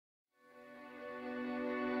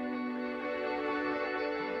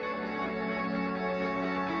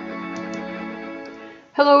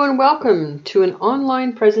Hello and welcome to an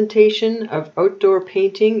online presentation of outdoor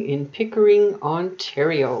painting in Pickering,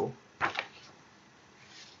 Ontario.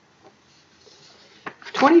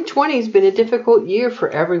 2020 has been a difficult year for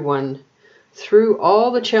everyone. Through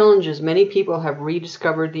all the challenges, many people have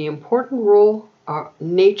rediscovered the important role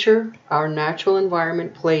nature, our natural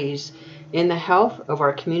environment, plays in the health of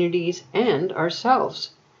our communities and ourselves.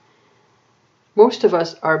 Most of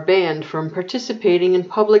us are banned from participating in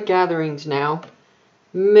public gatherings now.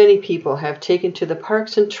 Many people have taken to the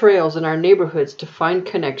parks and trails in our neighborhoods to find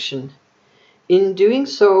connection. In doing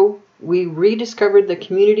so, we rediscovered the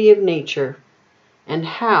community of nature and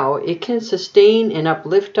how it can sustain and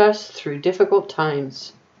uplift us through difficult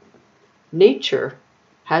times. Nature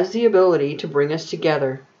has the ability to bring us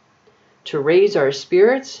together, to raise our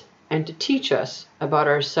spirits, and to teach us about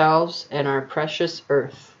ourselves and our precious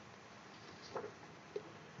earth.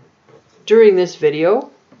 During this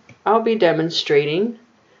video, I'll be demonstrating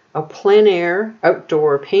a plein air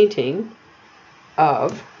outdoor painting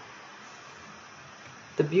of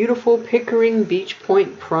the beautiful Pickering Beach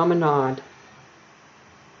Point Promenade.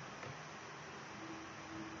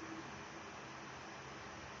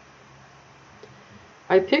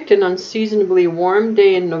 I picked an unseasonably warm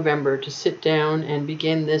day in November to sit down and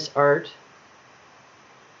begin this art.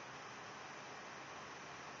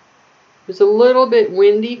 It was a little bit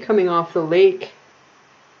windy coming off the lake,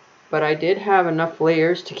 but I did have enough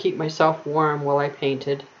layers to keep myself warm while I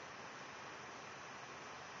painted.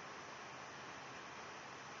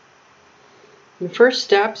 The first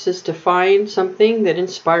steps is to find something that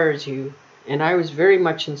inspires you, and I was very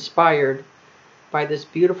much inspired by this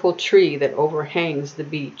beautiful tree that overhangs the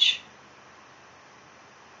beach.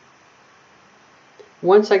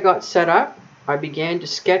 Once I got set up, I began to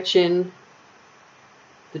sketch in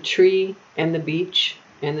the tree and the beach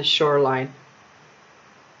and the shoreline.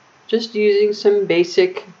 Just using some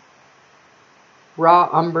basic raw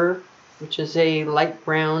umber, which is a light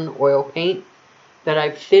brown oil paint that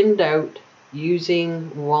I've thinned out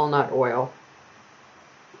using walnut oil.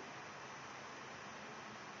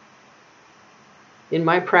 In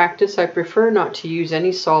my practice, I prefer not to use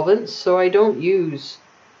any solvents, so I don't use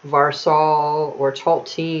Varsol or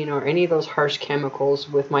Taltine or any of those harsh chemicals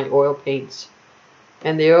with my oil paints.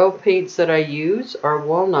 And the oil paints that I use are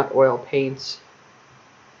walnut oil paints,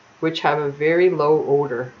 which have a very low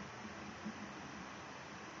odor.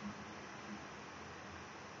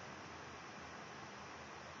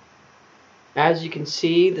 As you can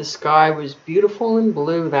see, the sky was beautiful and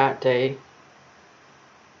blue that day.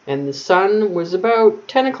 And the sun was about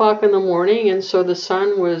 10 o'clock in the morning, and so the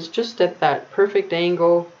sun was just at that perfect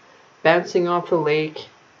angle, bouncing off the lake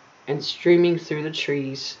and streaming through the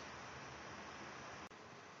trees.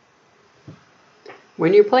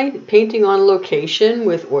 When you're painting on location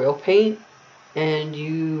with oil paint and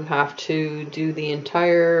you have to do the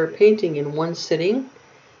entire painting in one sitting,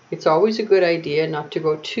 it's always a good idea not to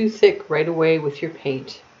go too thick right away with your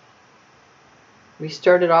paint. We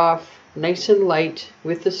started off nice and light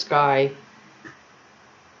with the sky,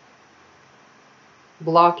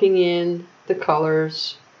 blocking in the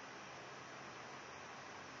colors.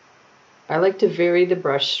 I like to vary the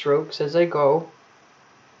brush strokes as I go.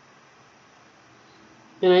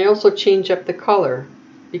 And I also change up the color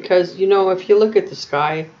because, you know, if you look at the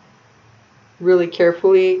sky really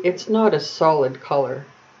carefully, it's not a solid color.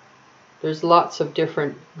 There's lots of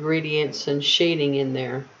different gradients and shading in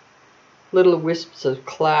there. Little wisps of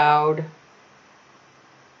cloud,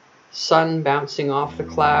 sun bouncing off the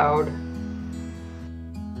cloud.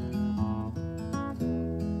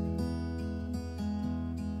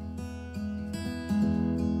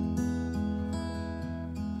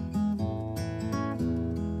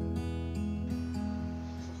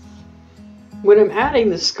 When I'm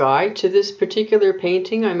adding the sky to this particular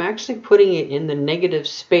painting, I'm actually putting it in the negative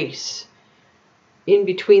space in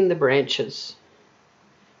between the branches.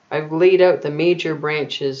 I've laid out the major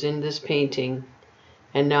branches in this painting,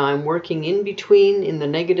 and now I'm working in between in the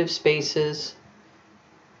negative spaces,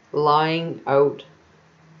 laying out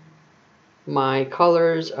my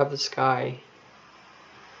colors of the sky.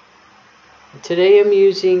 Today I'm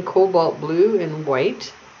using cobalt blue and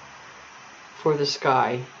white for the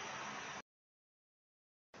sky.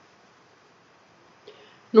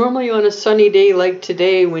 Normally on a sunny day like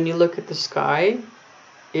today, when you look at the sky,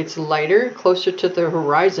 it's lighter, closer to the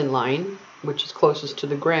horizon line, which is closest to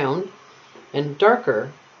the ground, and darker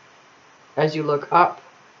as you look up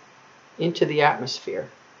into the atmosphere.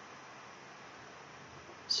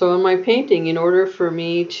 So in my painting, in order for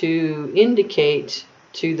me to indicate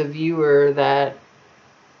to the viewer that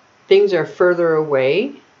things are further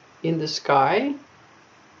away in the sky,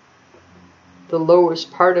 the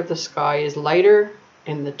lowest part of the sky is lighter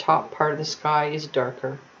and the top part of the sky is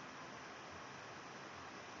darker.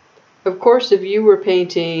 Of course, if you were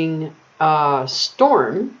painting a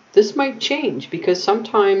storm, this might change, because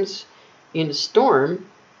sometimes in a storm,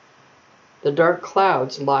 the dark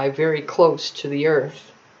clouds lie very close to the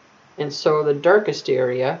earth. And so the darkest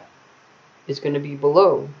area is going to be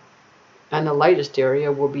below, and the lightest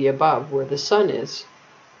area will be above where the sun is.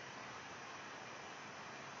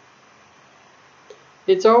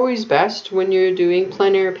 It's always best when you're doing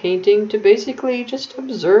plein air painting to basically just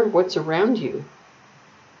observe what's around you.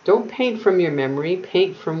 Don't paint from your memory,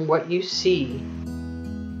 paint from what you see.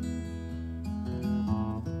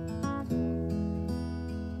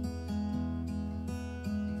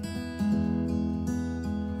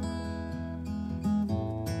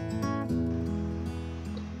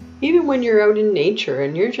 Even when you're out in nature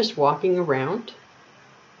and you're just walking around,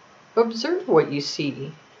 observe what you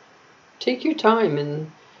see. Take your time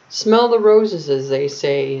and smell the roses, as they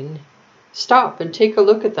say, and stop and take a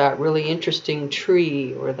look at that really interesting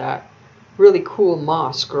tree or that really cool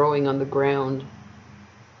moss growing on the ground.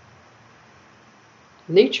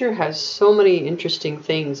 Nature has so many interesting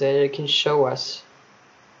things that it can show us.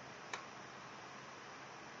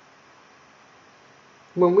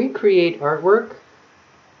 When we create artwork,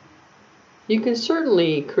 you can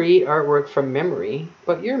certainly create artwork from memory,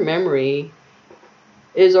 but your memory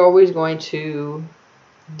is always going to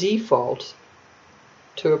default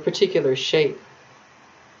to a particular shape.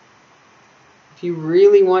 If you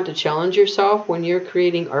really want to challenge yourself when you're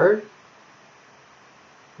creating art,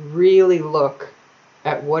 really look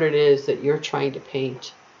at what it is that you're trying to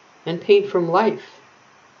paint, and paint from life.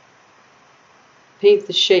 Paint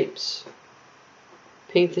the shapes,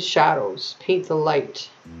 paint the shadows, paint the light.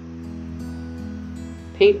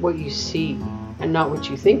 Paint what you see and not what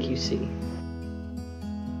you think you see.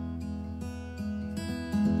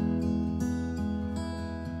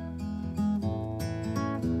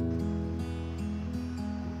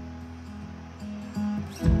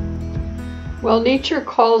 Well, nature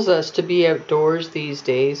calls us to be outdoors these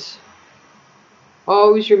days.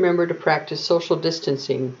 Always remember to practice social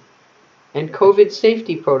distancing and COVID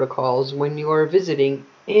safety protocols when you are visiting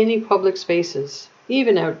any public spaces,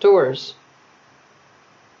 even outdoors.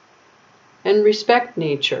 And respect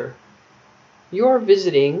nature. You're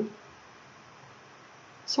visiting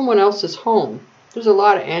someone else's home. There's a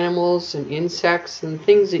lot of animals and insects and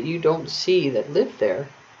things that you don't see that live there.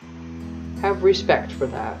 Have respect for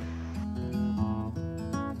that.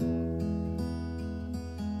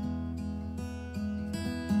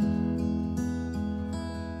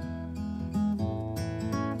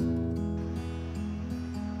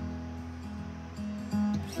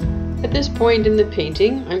 At this point in the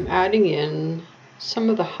painting, I'm adding in some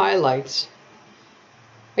of the highlights.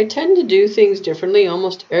 I tend to do things differently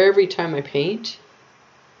almost every time I paint.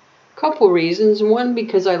 A couple reasons. One,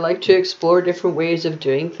 because I like to explore different ways of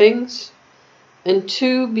doing things. And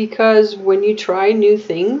two, because when you try new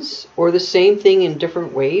things or the same thing in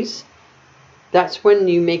different ways, that's when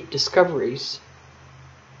you make discoveries.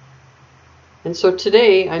 And so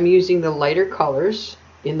today I'm using the lighter colors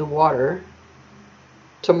in the water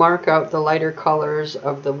to mark out the lighter colors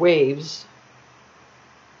of the waves,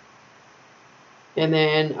 and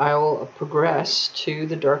then I'll progress to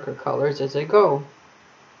the darker colors as I go.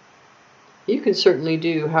 You can certainly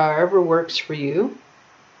do however works for you,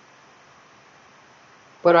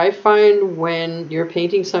 but I find when you're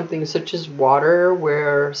painting something such as water,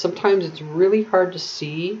 where sometimes it's really hard to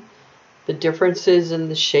see the differences in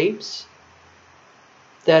the shapes,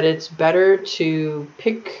 that it's better to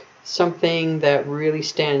pick something that really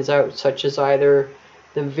stands out, such as either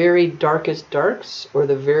the very darkest darks or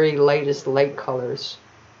the very lightest light colors,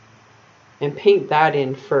 and paint that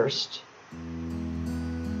in first.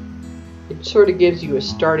 It sort of gives you a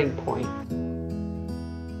starting point.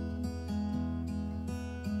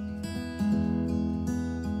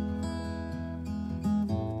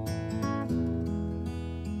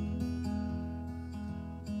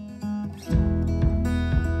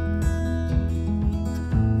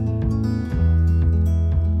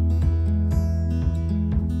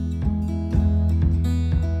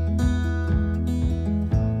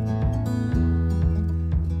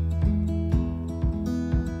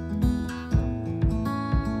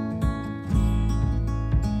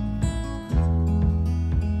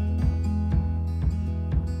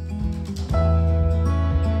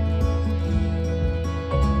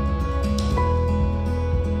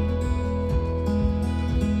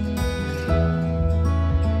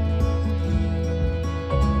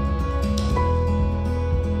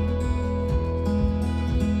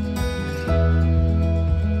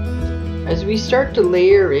 we start to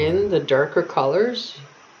layer in the darker colors,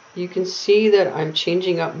 you can see that I'm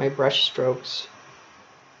changing up my brush strokes.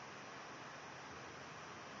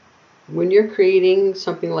 When you're creating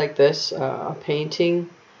something like this, a painting,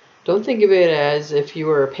 don't think of it as if you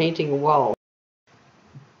were painting a wall,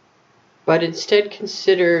 but instead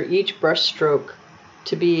consider each brush stroke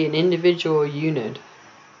to be an individual unit,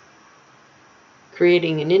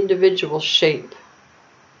 creating an individual shape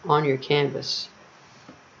on your canvas.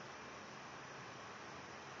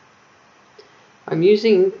 I'm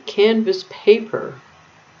using canvas paper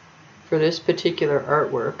for this particular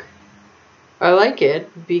artwork. I like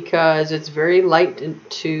it because it's very light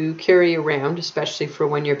to carry around, especially for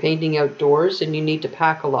when you're painting outdoors and you need to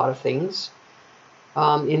pack a lot of things.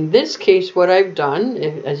 In this case, what I've done,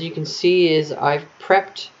 as you can see, is I've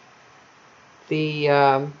prepped the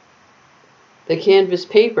canvas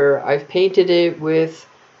paper. I've painted it with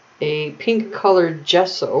a pink colored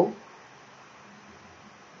gesso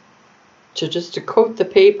to coat the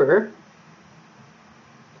paper.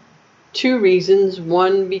 Two reasons.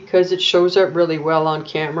 One, because it shows up really well on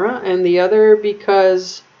camera, and the other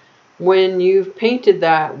because when you've painted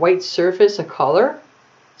that white surface a color,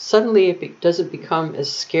 suddenly it doesn't become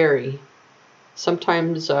as scary.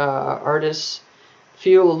 Sometimes artists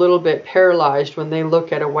feel a little bit paralyzed when they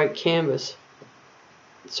look at a white canvas.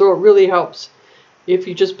 So it really helps if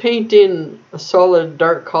you just paint in a solid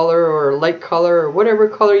dark color or light color or whatever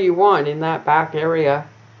color you want in that back area.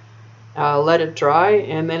 Let it dry,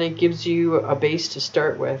 and then it gives you a base to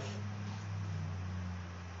start with.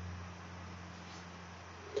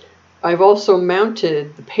 I've also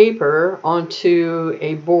mounted the paper onto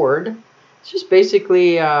a board. It's just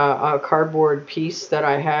basically a cardboard piece that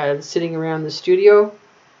I had sitting around the studio,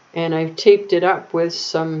 and I've taped it up with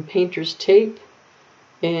some painter's tape,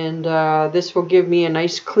 and this will give me a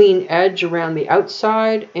nice clean edge around the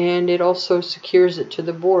outside, and it also secures it to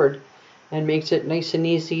the board and makes it nice and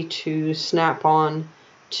easy to snap on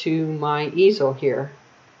to my easel here.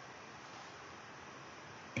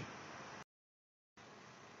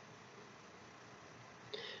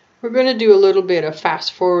 We're going to do a little bit of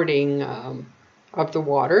fast forwarding of the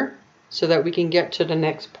water so that we can get to the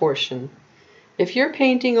next portion. If you're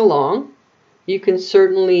painting along, you can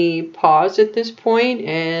certainly pause at this point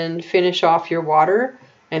and finish off your water,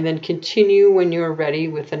 and then continue when you're ready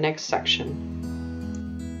with the next section.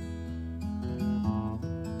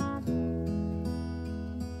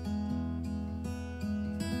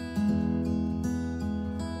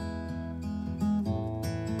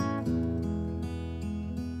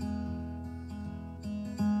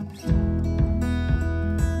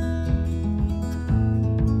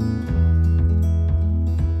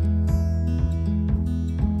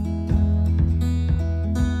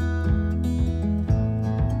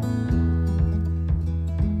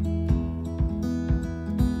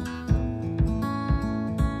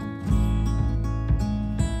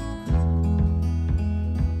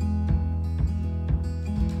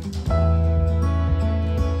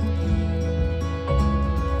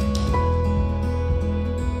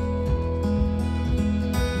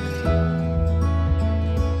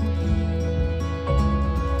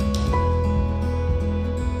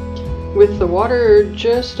 With the water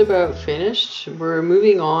just about finished, we're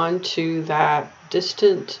moving on to that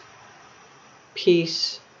distant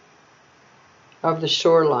piece of the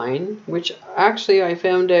shoreline, which actually I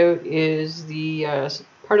found out is the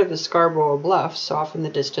part of the Scarborough Bluffs off in the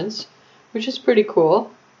distance, which is pretty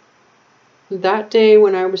cool. That day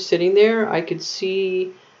when I was sitting there, I could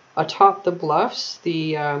see atop the bluffs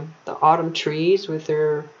the autumn trees with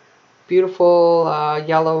their beautiful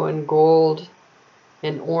yellow and gold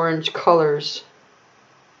and orange colors.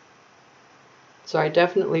 So I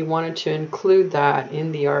definitely wanted to include that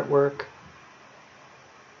in the artwork.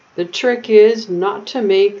 The trick is not to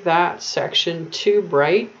make that section too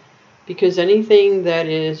bright, because anything that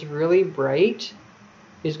is really bright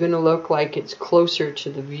is going to look like it's closer to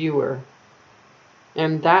the viewer.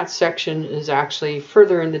 And that section is actually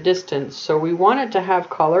further in the distance, so we want it to have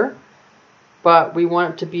color, but we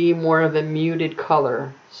want it to be more of a muted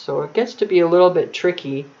color. So it gets to be a little bit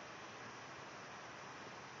tricky,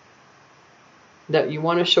 that you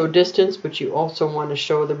want to show distance, but you also want to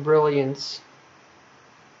show the brilliance.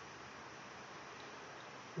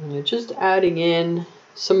 And just adding in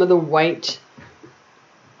some of the white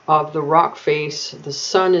of the rock face. The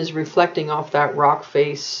sun is reflecting off that rock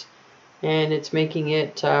face, and it's making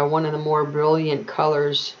it one of the more brilliant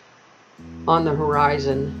colors on the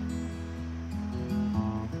horizon.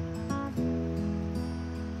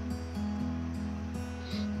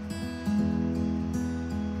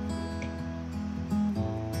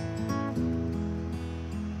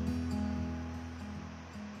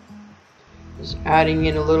 adding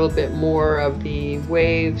in a little bit more of the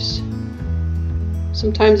waves.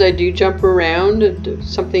 Sometimes I do jump around and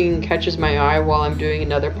something catches my eye while I'm doing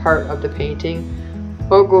another part of the painting.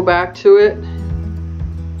 I'll go back to it.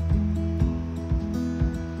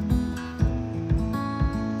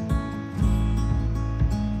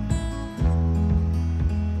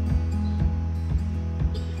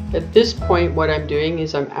 At this point, what I'm doing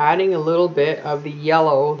is I'm adding a little bit of the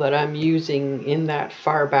yellow that I'm using in that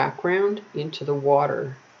far background into the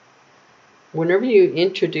water. Whenever you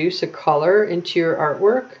introduce a color into your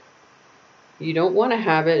artwork, you don't want to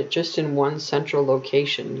have it just in one central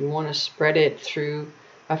location. You want to spread it through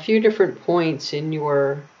a few different points in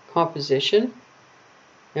your composition.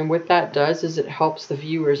 And what that does is it helps the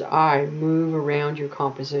viewer's eye move around your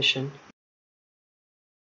composition.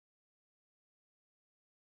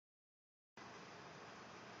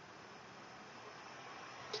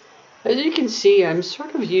 As you can see, I'm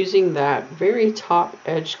sort of using that very top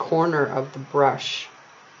edge corner of the brush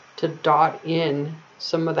to dot in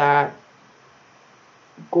some of that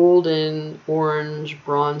golden, orange,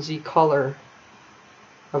 bronzy color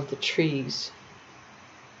of the trees.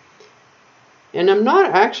 And I'm not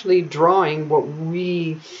actually drawing what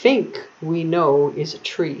we think we know is a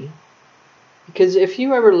tree. Because if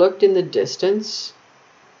you ever looked in the distance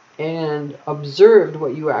and observed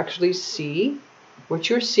what you actually see, what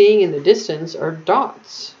you're seeing in the distance are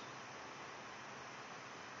dots.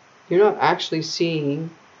 You're not actually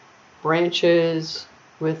seeing branches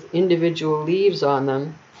with individual leaves on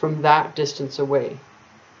them from that distance away.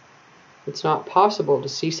 It's not possible to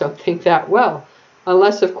see something that well,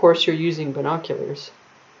 unless of course you're using binoculars.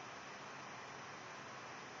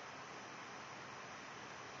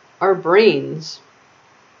 Our brains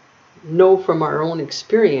know from our own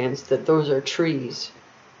experience that those are trees.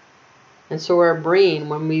 And so our brain,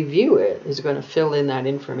 when we view it, is going to fill in that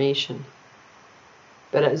information.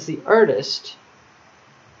 But as the artist,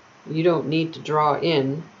 you don't need to draw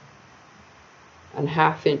in a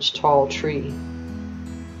half-inch tall tree.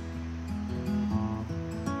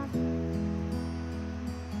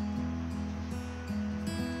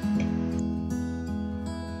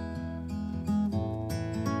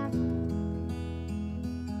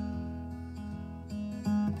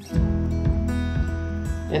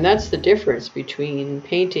 And that's the difference between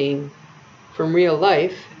painting from real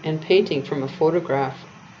life and painting from a photograph.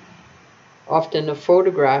 Often a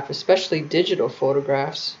photograph, especially digital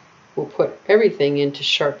photographs, will put everything into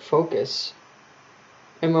sharp focus.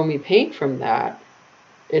 And when we paint from that,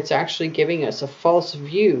 it's actually giving us a false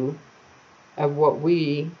view of what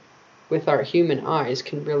we, with our human eyes,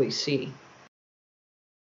 can really see.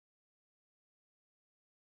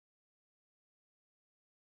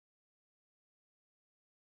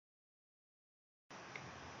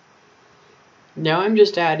 Now I'm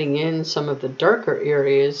just adding in some of the darker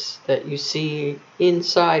areas that you see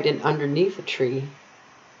inside and underneath a tree.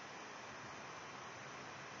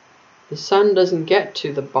 The sun doesn't get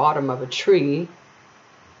to the bottom of a tree,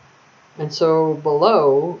 and so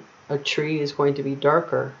below a tree is going to be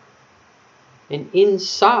darker. And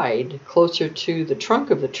inside, closer to the trunk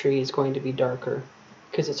of the tree, is going to be darker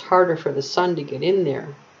because it's harder for the sun to get in there.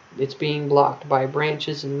 It's being blocked by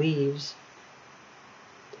branches and leaves.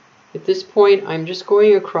 At this point, I'm just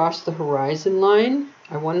going across the horizon line.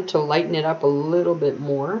 I wanted to lighten it up a little bit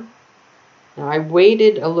more. Now I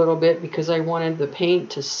waited a little bit because I wanted the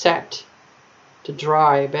paint to set, to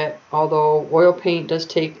dry a bit. Although oil paint does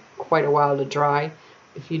take quite a while to dry.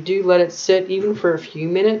 If you do let it sit even for a few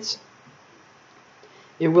minutes,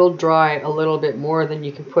 it will dry a little bit more, then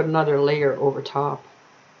you can put another layer over top.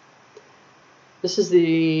 This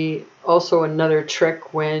is also another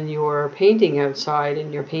trick when you're painting outside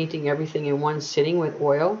and you're painting everything in one sitting with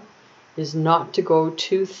oil, is not to go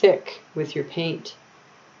too thick with your paint.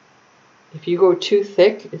 If you go too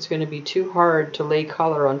thick, it's going to be too hard to lay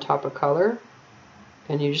color on top of color,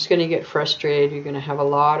 and you're just going to get frustrated. You're going to have a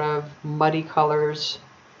lot of muddy colors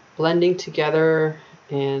blending together,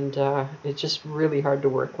 and it's just really hard to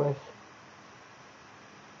work with.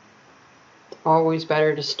 Always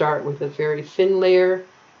better to start with a very thin layer,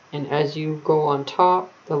 and as you go on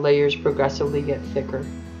top, the layers progressively get thicker.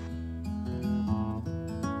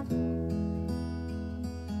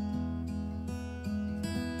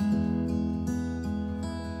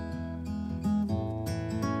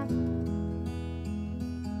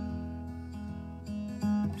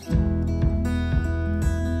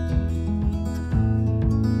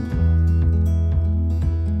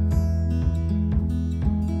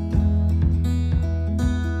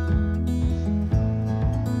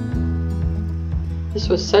 This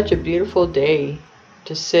was such a beautiful day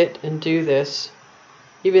to sit and do this.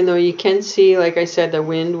 Even though you can see, like I said, the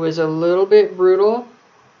wind was a little bit brutal,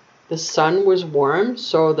 the sun was warm,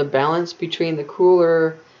 so the balance between the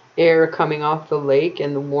cooler air coming off the lake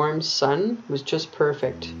and the warm sun was just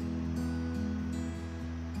perfect.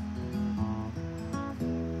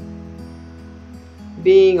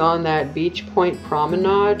 Being on that Beach Point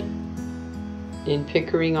promenade in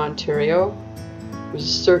Pickering, Ontario was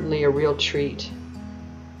certainly a real treat.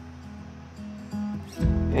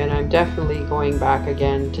 And I'm definitely going back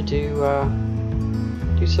again to do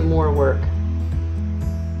some more work.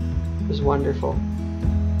 It was wonderful.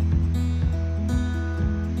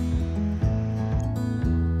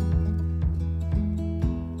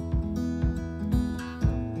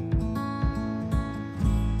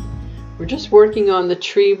 We're just working on the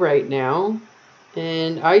tree right now,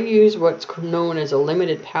 and I use what's known as a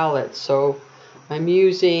limited palette, so I'm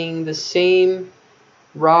using the same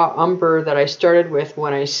raw umber that I started with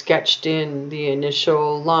when I sketched in the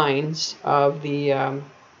initial lines of the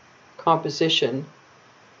composition.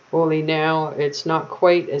 Only now it's not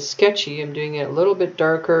quite as sketchy. I'm doing it a little bit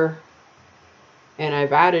darker, and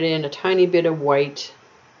I've added in a tiny bit of white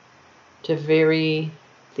to vary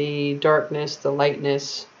the darkness, the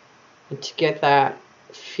lightness, and to get that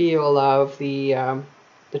feel of the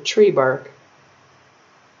tree bark.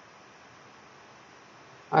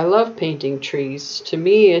 I love painting trees. To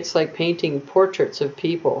me, it's like painting portraits of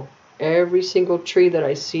people. Every single tree that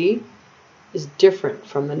I see is different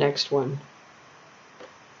from the next one.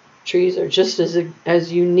 Trees are just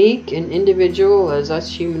as unique and individual as us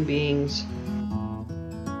human beings.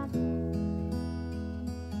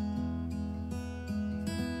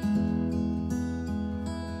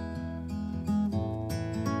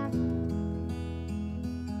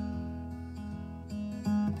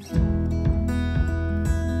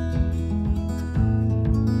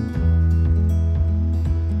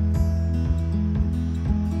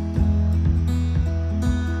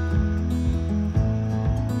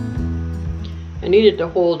 I needed to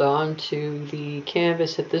hold on to the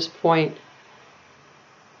canvas at this point.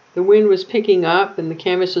 The wind was picking up and the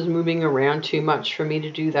canvas was moving around too much for me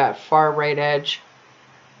to do that far right edge.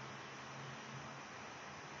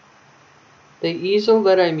 The easel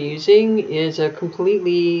that I'm using is a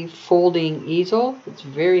completely folding easel. It's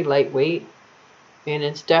very lightweight, and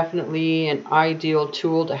it's definitely an ideal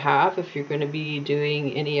tool to have if you're going to be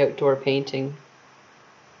doing any outdoor painting.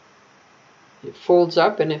 It folds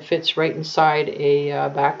up and it fits right inside a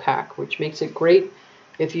backpack, which makes it great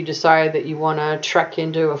if you decide that you want to trek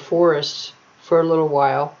into a forest for a little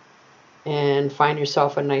while and find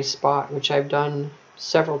yourself a nice spot, which I've done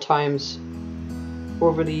several times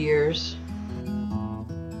over the years.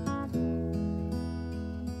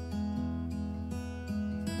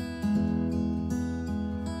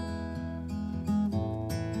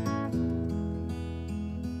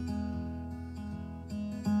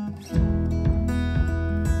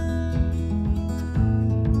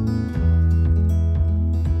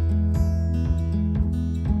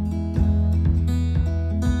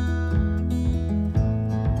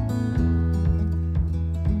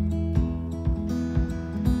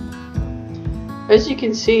 As you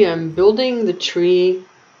can see, I'm building the tree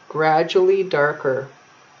gradually darker.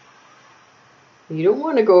 You don't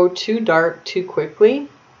want to go too dark too quickly.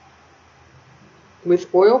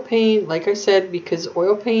 With oil paint, like I said, because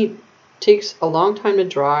oil paint takes a long time to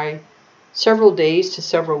dry, several days to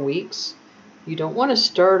several weeks, you don't want to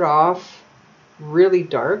start off really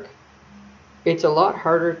dark. It's a lot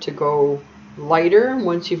harder to go lighter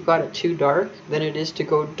once you've got it too dark than it is to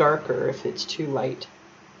go darker if it's too light.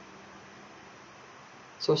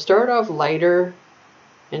 So start off lighter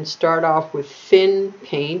and start off with thin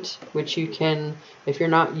paint, which you can, if you're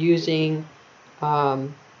not using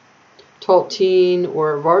Taltine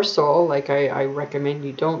or Varsol, like I recommend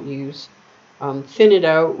you don't use, thin it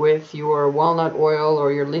out with your walnut oil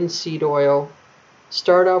or your linseed oil.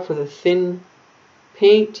 Start off with a thin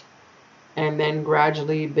paint and then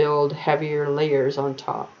gradually build heavier layers on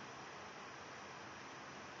top.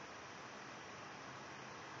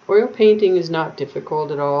 Oil painting is not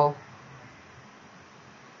difficult at all.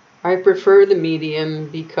 I prefer the medium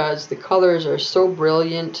because the colors are so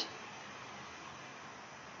brilliant.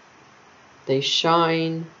 They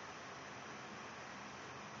shine.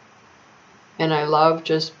 And I love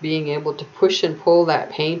just being able to push and pull that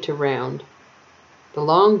paint around. The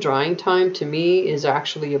long drying time to me is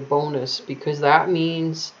actually a bonus because that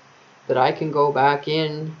means that I can go back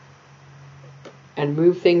in and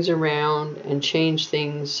move things around and change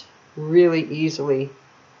things really easily.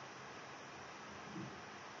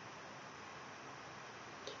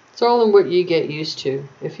 It's all in what you get used to.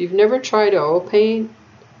 If you've never tried oil paint,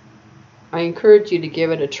 I encourage you to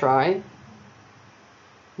give it a try.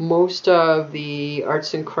 Most of the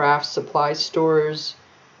arts and crafts supply stores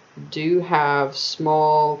do have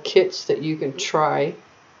small kits that you can try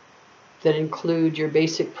that include your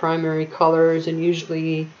basic primary colors, and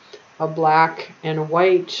usually a black and a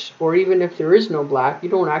white, or even if there is no black, you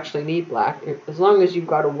don't actually need black. As long as you've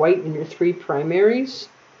got a white in your 3 primaries,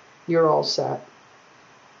 you're all set.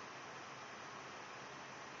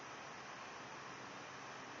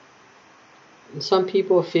 And some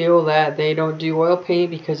people feel that they don't do oil paint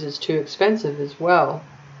because it's too expensive as well.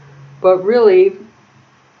 But really,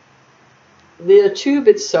 the tube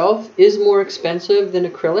itself is more expensive than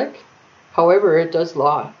acrylic. However, it does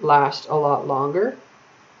last a lot longer.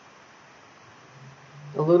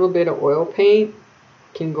 A little bit of oil paint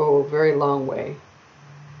can go a very long way.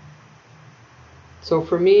 So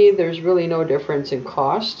for me, there's really no difference in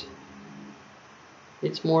cost.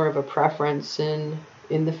 It's more of a preference in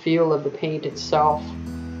the feel of the paint itself.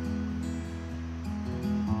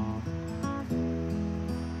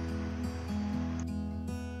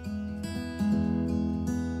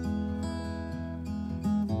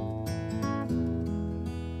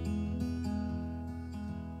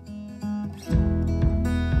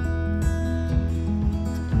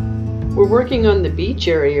 We're working on the beach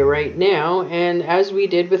area right now, and as we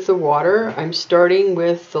did with the water, I'm starting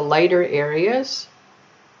with the lighter areas.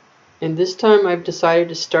 And this time I've decided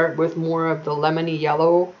to start with more of the lemony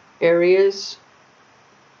yellow areas.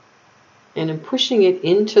 And I'm pushing it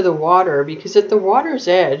into the water because at the water's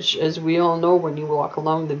edge, as we all know when you walk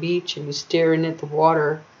along the beach and you stare in at the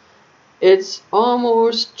water, it's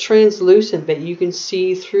almost translucent that you can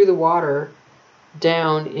see through the water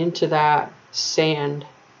down into that sand.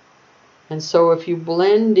 And so if you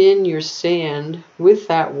blend in your sand with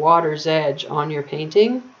that water's edge on your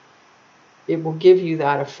painting, it will give you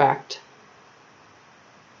that effect.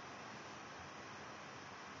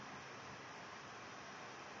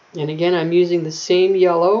 And again, I'm using the same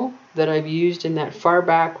yellow that I've used in that far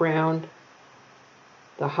background,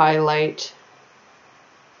 the highlight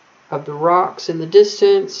of the rocks in the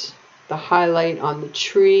distance, the highlight on the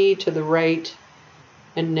tree to the right,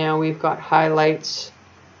 and now we've got highlights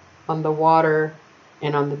on the water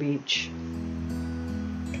and on the beach.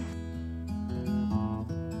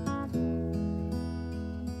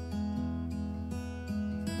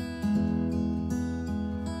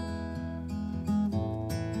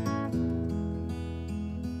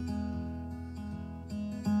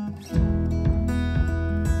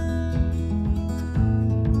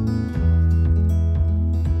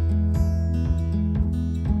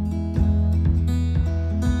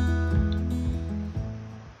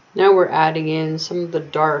 Now we're adding in some of the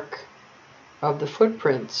dark of the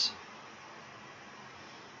footprints.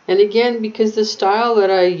 And again, because the style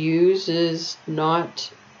that I use is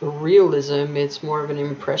not realism, it's more of an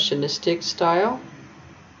impressionistic style,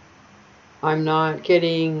 I'm not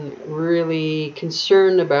getting really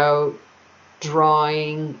concerned about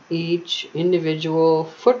drawing each individual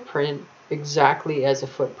footprint exactly as a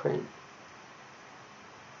footprint.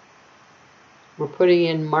 We're putting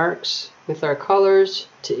in marks with our colors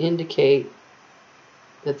to indicate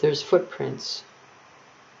that there's footprints.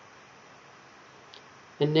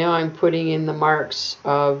 And now I'm putting in the marks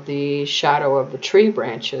of the shadow of the tree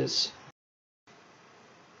branches.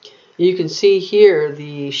 You can see here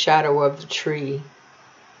the shadow of the tree.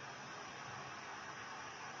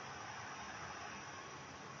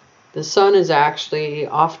 The sun is actually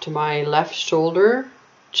off to my left shoulder,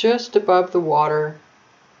 just above the water.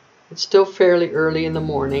 It's still fairly early in the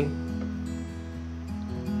morning.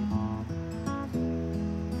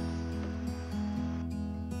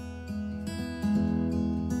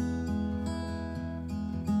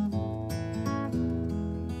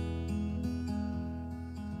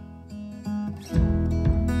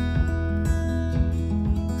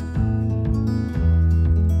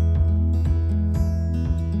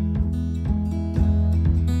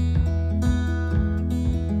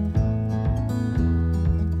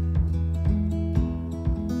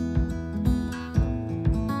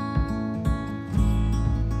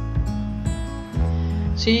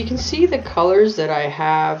 So you can see the colors that I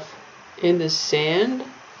have in the sand.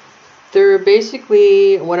 They're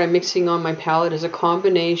basically, what I'm mixing on my palette is a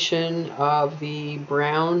combination of the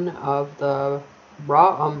brown of the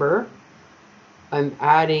raw umber. I'm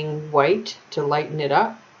adding white to lighten it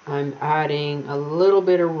up. I'm adding a little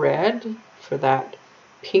bit of red for that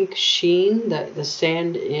pink sheen that the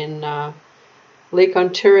sand in Lake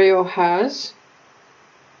Ontario has.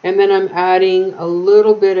 And then I'm adding a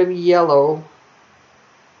little bit of yellow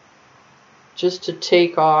just to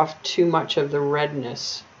take off too much of the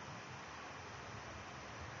redness.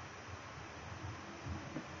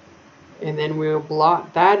 And then we'll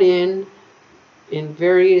blot that in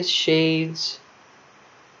various shades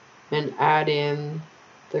and add in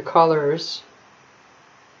the colors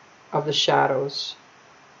of the shadows.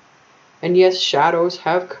 And yes, shadows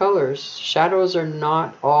have colors. Shadows are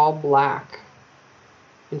not all black.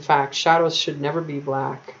 In fact, shadows should never be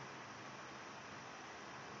black.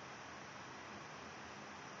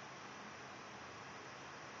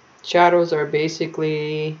 Shadows are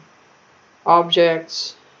basically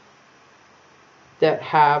objects that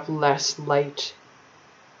have less light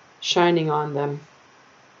shining on them.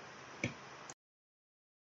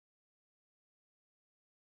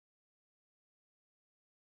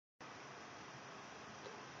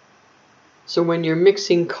 So when you're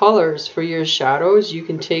mixing colors for your shadows, you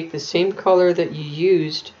can take the same color that you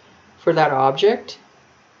used for that object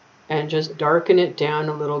and just darken it down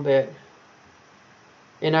a little bit.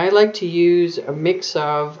 And I like to use a mix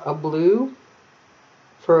of a blue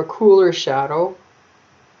for a cooler shadow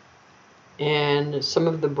and some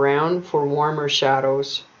of the brown for warmer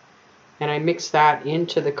shadows. And I mix that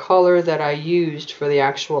into the color that I used for the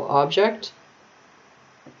actual object,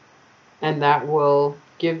 and that will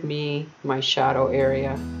give me my shadow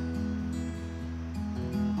area.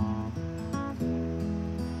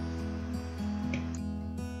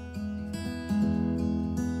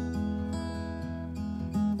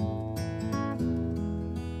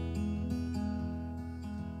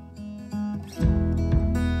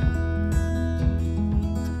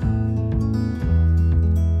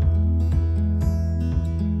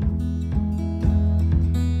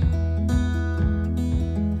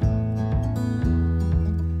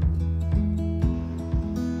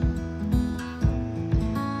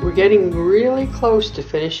 We're getting really close to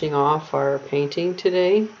finishing off our painting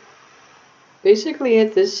today. Basically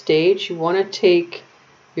at this stage you want to take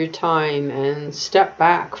your time and step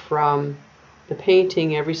back from the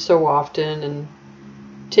painting every so often and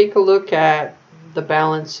take a look at the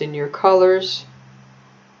balance in your colors,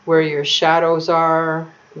 where your shadows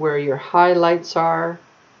are, where your highlights are.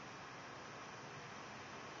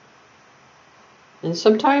 And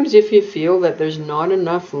sometimes if you feel that there's not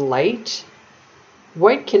enough light,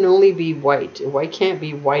 white can only be white. White can't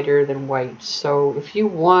be whiter than white. So if you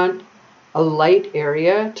want a light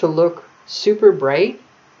area to look super bright,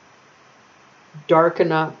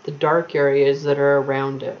 darken up the dark areas that are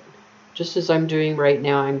around it. Just as I'm doing right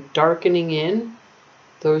now, I'm darkening in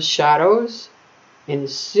those shadows. And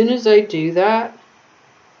as soon as I do that,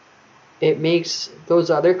 it makes those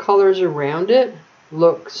other colors around it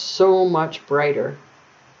look so much brighter.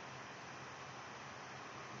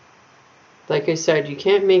 Like I said, you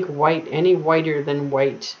can't make white any whiter than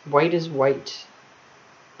white. White is white.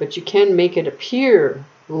 But you can make it appear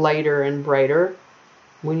lighter and brighter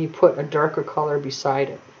when you put a darker color beside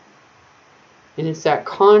it. And it's that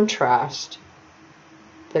contrast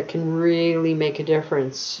that can really make a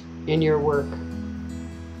difference in your work.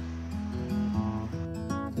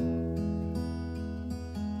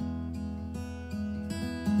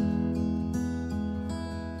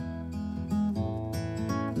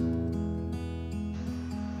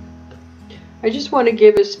 I just want to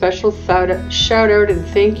give a special shout out and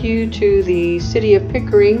thank you to the City of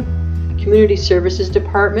Pickering Community Services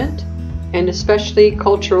Department and especially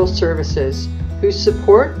Cultural Services, whose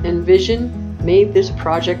support and vision made this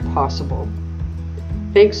project possible.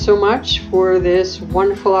 Thanks so much for this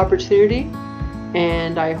wonderful opportunity,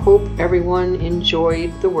 and I hope everyone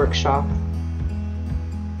enjoyed the workshop.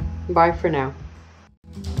 Bye for now.